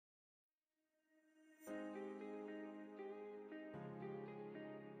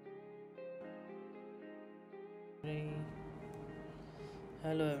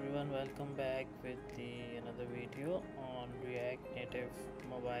Hello everyone, welcome back with the another video on React Native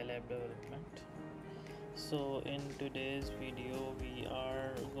mobile app development. So in today's video we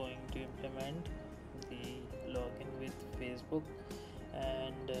are going to implement the login with Facebook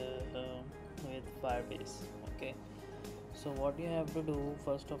and with Firebase. Okay, so what you have to do,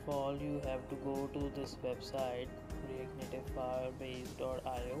 first of all you have to go to this website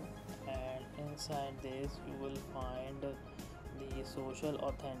reactnativefirebase.io, and inside this you will find the social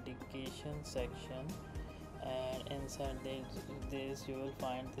authentication section, and inside this you will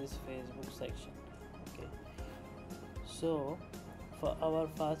find this Facebook section. Okay, so for our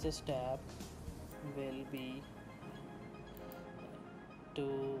first step will be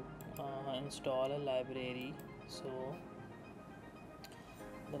to install a library. So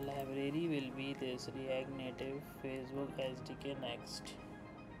the library will be this React Native Facebook SDK next.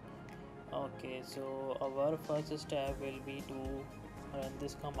 Okay, so our first step will be to run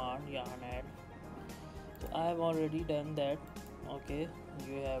this command yarn add. So I have already done that. Okay,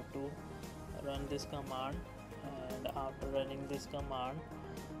 you have to run this command, and after running this command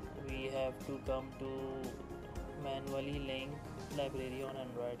we have to come to manually link library on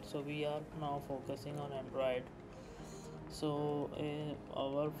Android. So we are now focusing on Android. So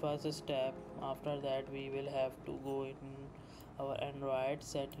our first step, after that we will have to go in our Android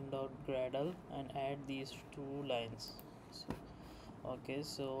setting.gradle and add these two lines.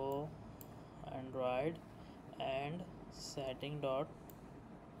 So Android and setting.gradle,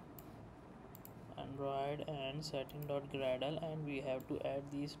 and we have to add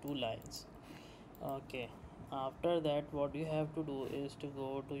these two lines. Okay, after that what you have to do is to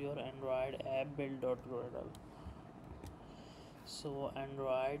go to your Android app build.gradle. So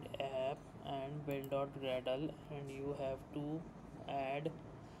Android app and build.gradle, and you have to add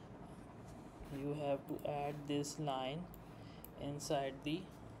this line inside the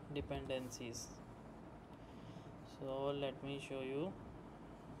dependencies. So let me show you.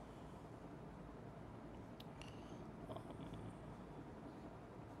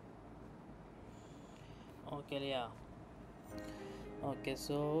 Okay, yeah. Okay,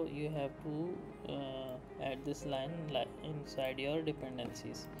 so you have to add this line inside your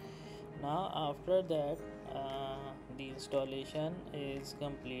dependencies. Now after that the installation is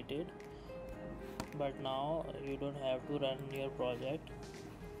completed, but now you don't have to run your project.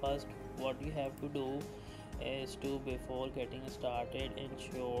 First what you have to do is to, before getting started,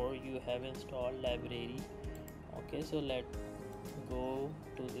 ensure you have installed library. Okay, so let's go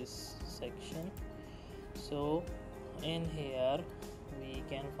to this section. So in here we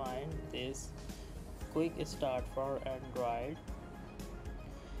can find this quick start for Android,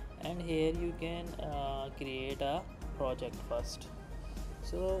 and here you can create a project first.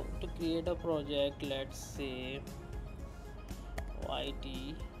 So to create a project, let's say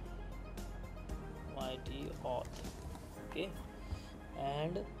yt auth. Okay,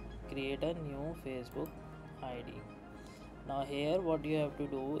 and create a new Facebook ID. Now here what you have to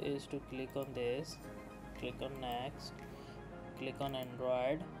do is to click on this, click on next, click on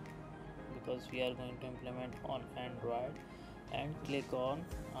Android, because we are going to implement on Android, and click on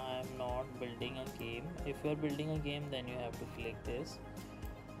I am not building a game. If you are building a game, then you have to click this.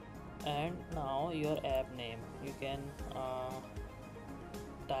 And now your app name, you can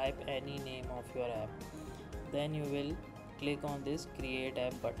type any name of your app. Then you will click on this create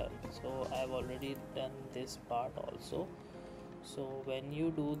app button. So I have already done this part also. So when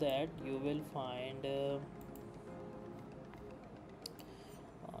you do that, you will find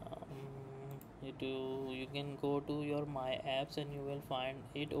you can go to your my apps and you will find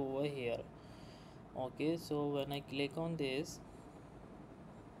it over here. Okay, so when I click on this,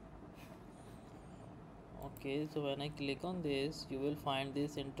 you will find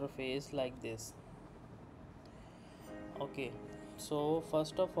this interface like this. Okay, so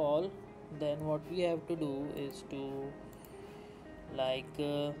first of all, then what we have to do is to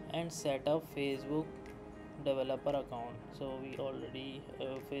and set up Facebook developer account. So we already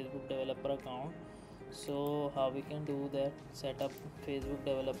Facebook developer account. So how we can do that? Set up Facebook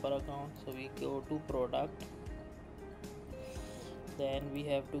developer account. So we go to product, then we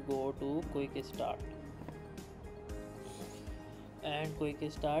have to go to quick start, and quick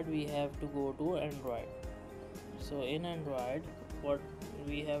start we have to go to Android. So in Android, what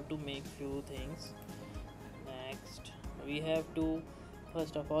we have to make few things. Next we have to,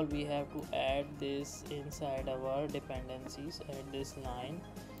 first of all we have to add this inside our dependencies, add this line.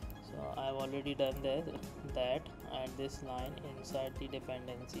 So I've already done that add this line inside the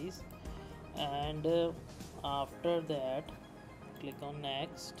dependencies, and after that click on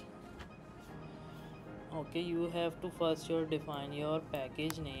next, Okay, you have to first define your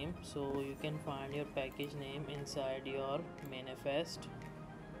package name, so you can find your package name inside your manifest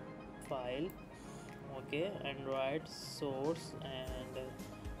file. Okay, Android source and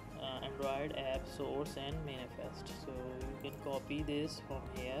Android app source and manifest. So you can copy this from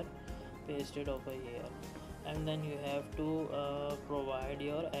here, paste it over here, and then you have to provide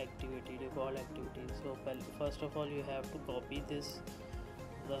your activity, default activity. So first of all you have to copy this,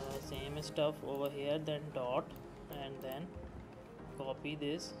 the same stuff over here, then dot, and then copy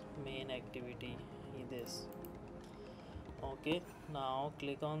this main activity, this. Okay, now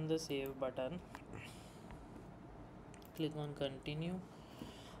click on the save button, click on continue.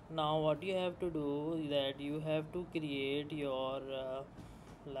 Now what you have to do is that you have to create your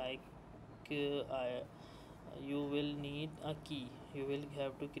like you will need a key, you will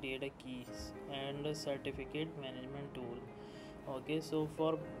have to create a keys and a certificate management tool. Okay, so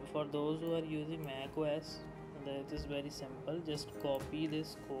for those who are using Mac OS, that is very simple. Just copy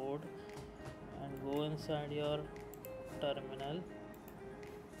this code and go inside your terminal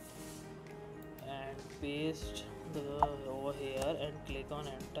and paste the over here and click on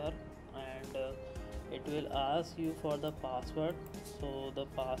enter, and it will ask you for the password. So the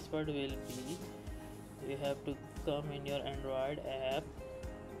password will be, you have to come in your Android app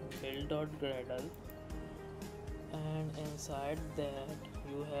build.gradle, and inside that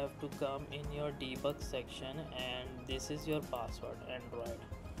you have to come in your debug section, and this is your password Android.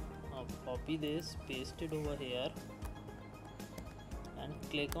 Now copy this, paste it over here and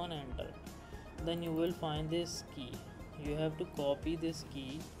click on enter. Then you will find this key, you have to copy this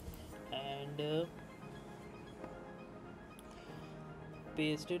key and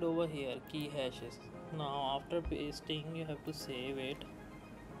paste it over here, key hashes. Now after pasting you have to save it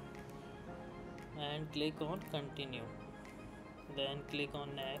and click on continue, then click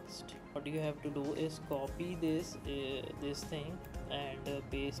on next. What you have to do is copy this thing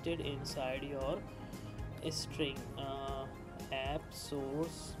and paste it inside your string, app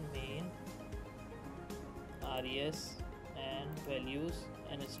source main res and values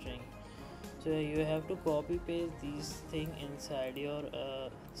and string. So you have to copy paste these thing inside your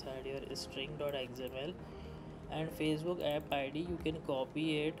string.xml, and Facebook app id you can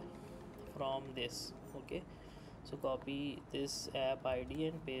copy it from this. Okay, so copy this app id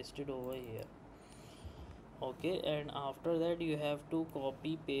and paste it over here. Okay, and after that you have to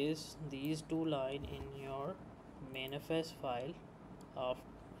copy paste these two line in your manifest file of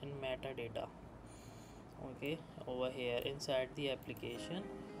in metadata. Okay, over here inside the application,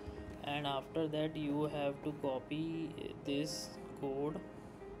 and after that you have to copy this code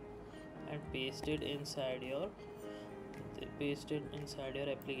and paste it inside your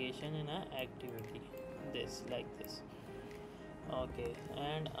application in a activity, this like this. Okay,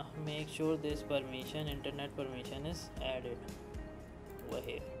 and make sure this permission, internet permission, is added over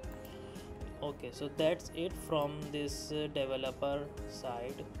here. Okay, so that's it from this developer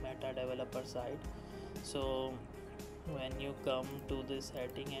side, meta developer side. So when you come to this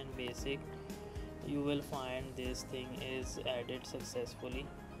setting and basic, you will find this thing is added successfully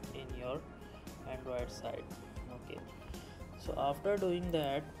in your Android side. Okay, so after doing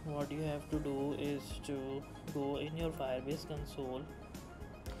that, what you have to do is to go in your Firebase console,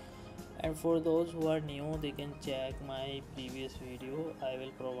 and for those who are new, they can check my previous video. I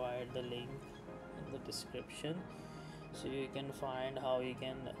will provide the link in the description, so you can find how you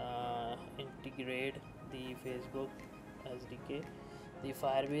can integrate the Facebook SDK, the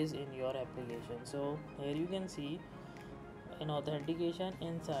Firebase in your application. So here you can see in authentication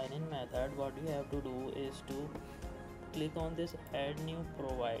in sign-in method, what you have to do is to click on this add new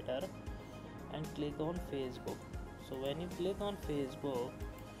provider and click on Facebook. So when you click on Facebook,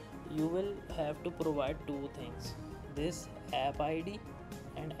 you will have to provide two things, this app ID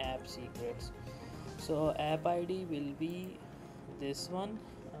and app secrets. So app ID will be this one,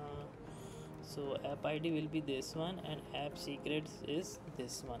 so app ID will be this one and app secrets is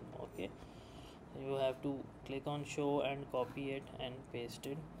this one. Okay, you have to click on show and copy it and paste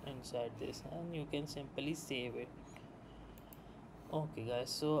it inside this, and you can simply save it. Okay guys,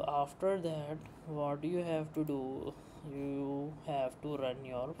 so after that what you have to do, you have to run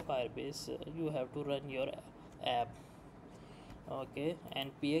your Firebase, you have to run your app. Okay,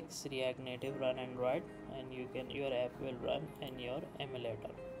 npx react native run Android, and your app will run in your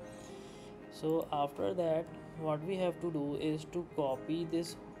emulator. So after that what we have to do is to copy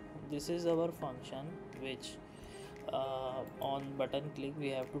this is our function, which on button click we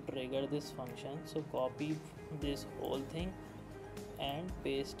have to trigger this function. So copy this whole thing and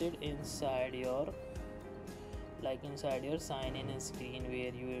paste it inside your sign in screen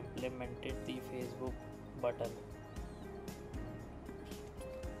where you implemented the Facebook button.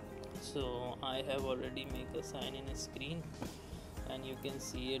 So I have already made a sign in screen, and you can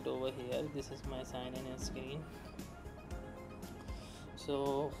see it over here. This is my sign in screen.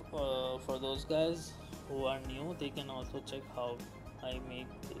 So for those guys who are new, they can also check how I make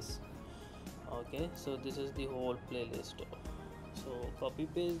this. Okay, so this is the whole playlist. So copy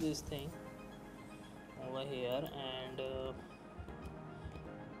paste this thing over here, and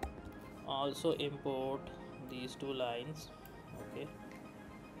also import these two lines. Okay,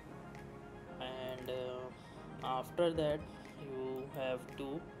 and after that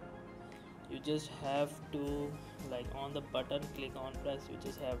you just have to, like, on the button, click on press, you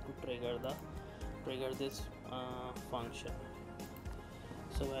just have to trigger this function.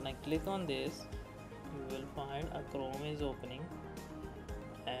 So when I click on this, you will find a Chrome is opening,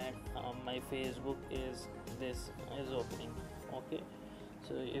 and my Facebook is opening. Okay,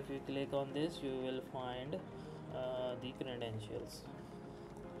 so if you click on this, you will find the credentials,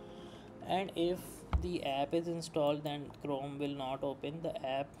 and if the app is installed, then Chrome will not open the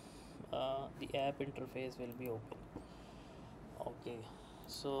app. The app interface will be open. Okay,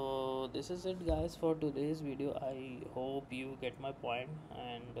 so this is it, guys, for today's video. I hope you get my point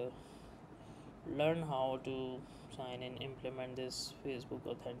and learn how to sign in, implement this Facebook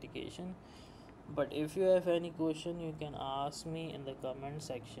authentication. But if you have any question, you can ask me in the comment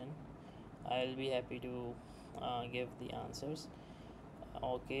section. I'll be happy to give the answers.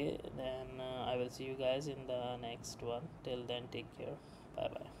 Okay, then I will see you guys in the next one. Till then, take care. Bye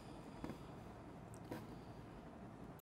bye.